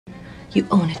You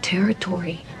own a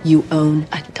territory. You own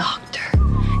a doctor.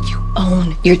 You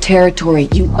own your territory.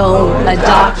 You own a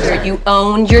doctor. You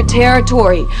own your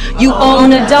territory. You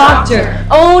own a doctor.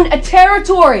 Own a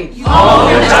territory. You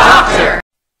own a doctor.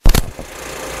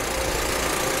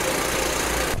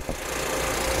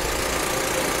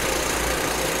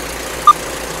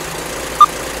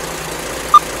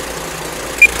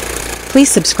 Please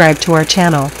subscribe to our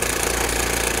channel.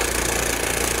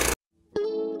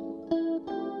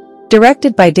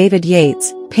 Directed by David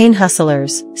Yates, Pain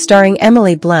Hustlers, starring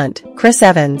Emily Blunt, Chris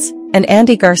Evans, and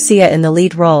Andy Garcia in the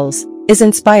lead roles, is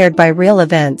inspired by real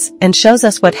events and shows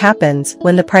us what happens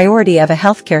when the priority of a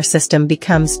healthcare system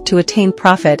becomes to attain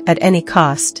profit at any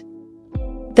cost.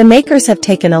 The makers have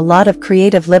taken a lot of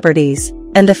creative liberties,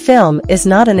 and the film is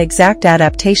not an exact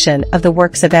adaptation of the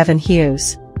works of Evan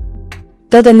Hughes.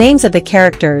 Though the names of the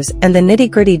characters and the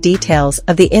nitty-gritty details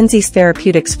of the Insys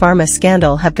Therapeutics Pharma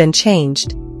scandal have been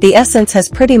changed, the essence has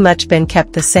pretty much been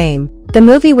kept the same. The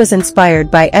movie was inspired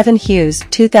by Evan Hughes'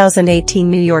 2018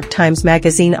 New York Times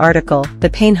Magazine article, The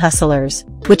Pain Hustlers,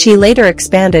 which he later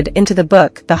expanded into the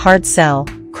book The Hard Sell: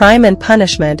 Crime and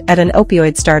Punishment at an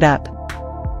Opioid Startup.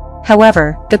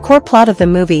 However, the core plot of the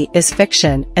movie is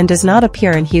fiction and does not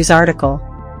appear in Hughes' article.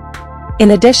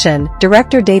 In addition,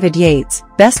 director David Yates,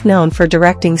 best known for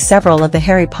directing several of the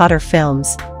Harry Potter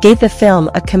films, gave the film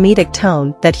a comedic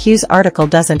tone that Hughes' article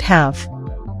doesn't have.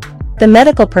 The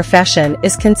medical profession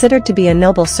is considered to be a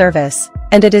noble service,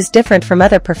 and it is different from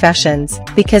other professions,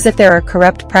 because if there are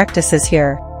corrupt practices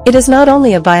here, it is not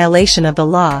only a violation of the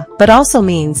law but also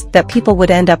means that people would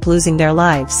end up losing their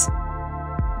lives.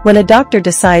 When a doctor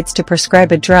decides to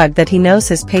prescribe a drug that he knows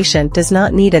his patient does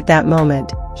not need at that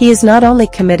moment, he is not only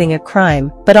committing a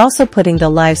crime but also putting the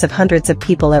lives of hundreds of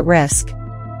people at risk.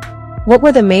 What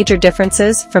were the major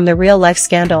differences from the real-life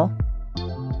scandal?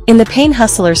 In the Pain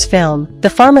Hustlers film, the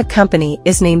pharma company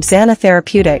is named Insys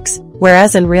Therapeutics,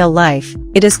 whereas in real life,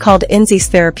 it is called Insys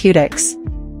Therapeutics.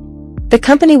 The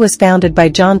company was founded by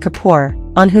John Kapoor,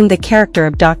 on whom the character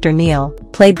of Dr. Neil,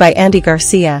 played by Andy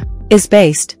Garcia, is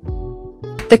based.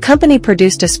 The company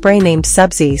produced a spray named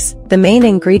Subsys, the main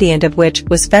ingredient of which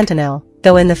was fentanyl,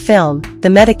 though in the film, the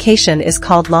medication is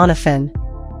called Lonafin.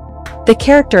 The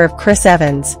character of Chris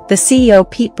Evans, the CEO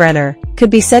Pete Brenner, could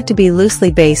be said to be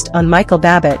loosely based on Michael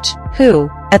Babbage, who,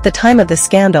 at the time of the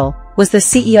scandal, was the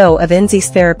CEO of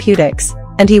Insys Therapeutics,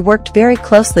 and he worked very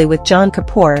closely with John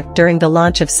Kapoor during the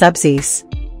launch of Subsys.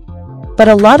 But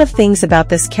a lot of things about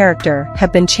this character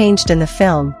have been changed in the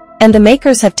film, and the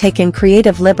makers have taken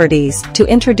creative liberties to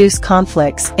introduce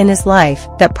conflicts in his life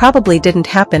that probably didn't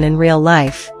happen in real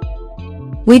life.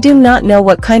 We do not know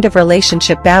what kind of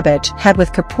relationship Babbage had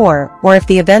with Kapoor or if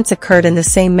the events occurred in the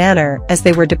same manner as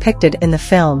they were depicted in the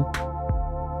film.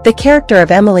 The character of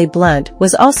Emily Blunt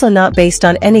was also not based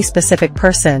on any specific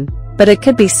person, but it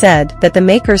could be said that the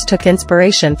makers took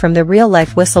inspiration from the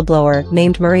real-life whistleblower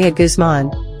named Maria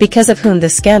Guzman, because of whom the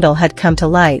scandal had come to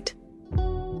light.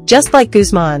 Just like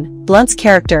Guzman, Blunt's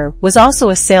character was also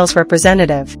a sales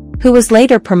representative, who was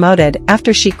later promoted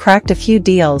after she cracked a few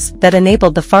deals that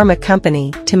enabled the pharma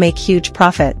company to make huge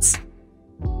profits.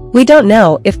 We don't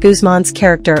know if Guzman's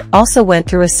character also went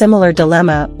through a similar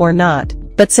dilemma or not,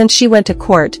 but since she went to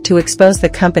court to expose the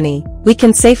company, we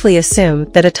can safely assume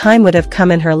that a time would have come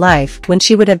in her life when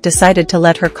she would have decided to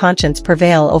let her conscience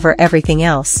prevail over everything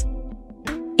else.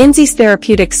 Insys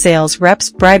Therapeutics sales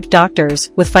reps bribed doctors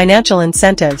with financial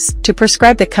incentives to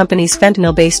prescribe the company's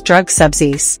fentanyl-based drug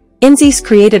Subsys. Insys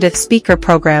created a speaker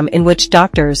program in which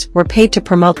doctors were paid to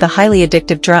promote the highly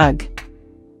addictive drug.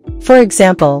 For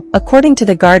example, according to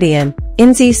The Guardian,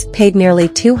 Insys paid nearly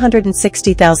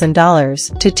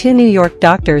 $260,000 to two New York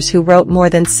doctors who wrote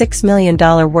more than $6 million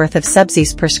worth of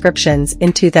Subsys prescriptions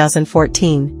in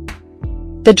 2014.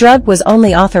 The drug was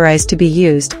only authorized to be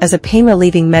used as a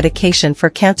pain-relieving medication for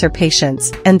cancer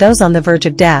patients and those on the verge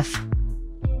of death.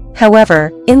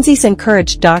 However, Insys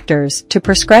encouraged doctors to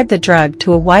prescribe the drug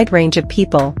to a wide range of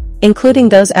people, including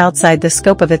those outside the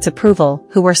scope of its approval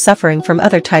who were suffering from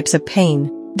other types of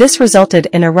pain. This resulted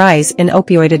in a rise in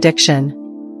opioid addiction.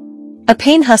 A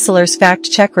Pain Hustlers fact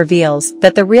check reveals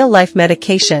that the real-life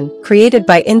medication created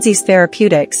by Insys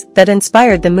Therapeutics that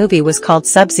inspired the movie was called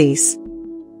Subsys.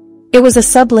 It was a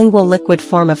sublingual liquid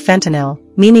form of fentanyl,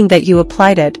 meaning that you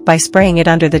applied it by spraying it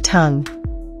under the tongue.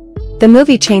 The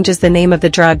movie changes the name of the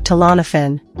drug to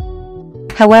Lonafin.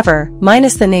 However,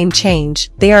 minus the name change,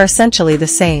 they are essentially the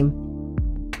same.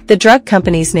 The drug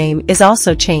company's name is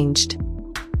also changed.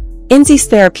 Insys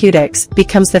Therapeutics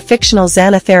becomes the fictional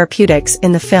Insys Therapeutics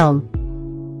in the film.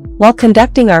 While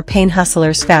conducting our Pain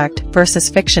Hustlers fact versus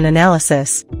fiction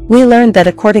analysis, we learned that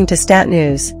according to Stat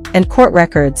News and court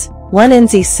records, One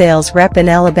Insys sales rep in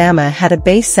Alabama had a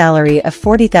base salary of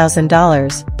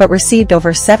 $40,000 but received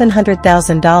over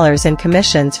 $700,000 in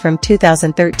commissions from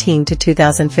 2013 to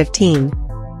 2015.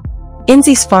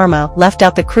 Insys Pharma left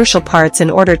out the crucial parts in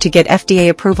order to get FDA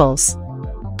approvals.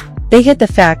 They hid the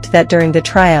fact that during the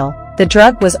trial, the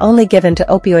drug was only given to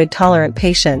opioid-tolerant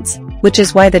patients, which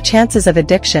is why the chances of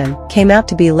addiction came out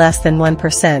to be less than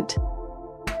 1%.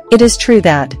 It is true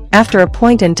that, after a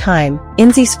point in time,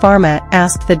 Insys Pharma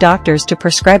asked the doctors to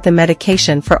prescribe the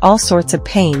medication for all sorts of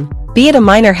pain, be it a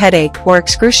minor headache or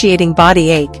excruciating body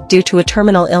ache due to a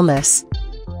terminal illness.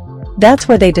 That's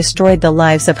where they destroyed the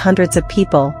lives of hundreds of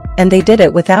people, and they did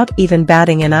it without even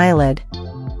batting an eyelid.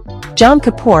 John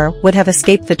Kapoor would have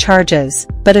escaped the charges,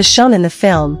 but as shown in the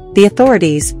film, the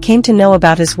authorities came to know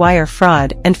about his wire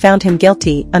fraud and found him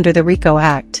guilty under the RICO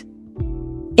Act.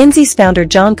 Insys founder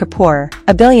John Kapoor,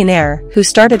 a billionaire who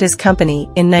started his company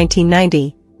in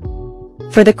 1990.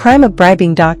 For the crime of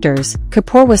bribing doctors,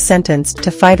 Kapoor was sentenced to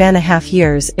 5.5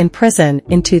 years in prison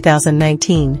in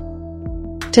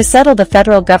 2019. To settle the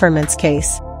federal government's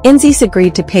case, Insys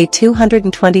agreed to pay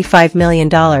 $225 million.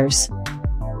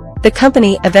 The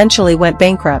company eventually went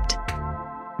bankrupt.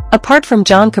 Apart from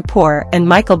John Kapoor and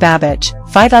Michael Babbage,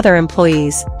 5 other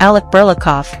employees, Alec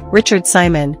Burlikoff, Richard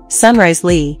Simon, Sunrise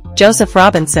Lee, Joseph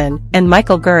Robinson, and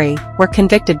Michael Gurry, were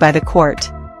convicted by the court.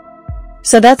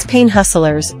 So that's Pain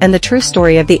Hustlers and the true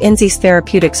story of the Insys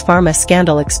Therapeutics Pharma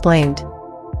scandal explained.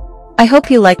 I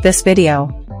hope you like this video.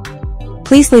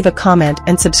 Please leave a comment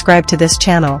and subscribe to this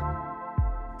channel.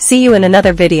 See you in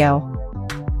another video.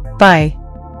 Bye.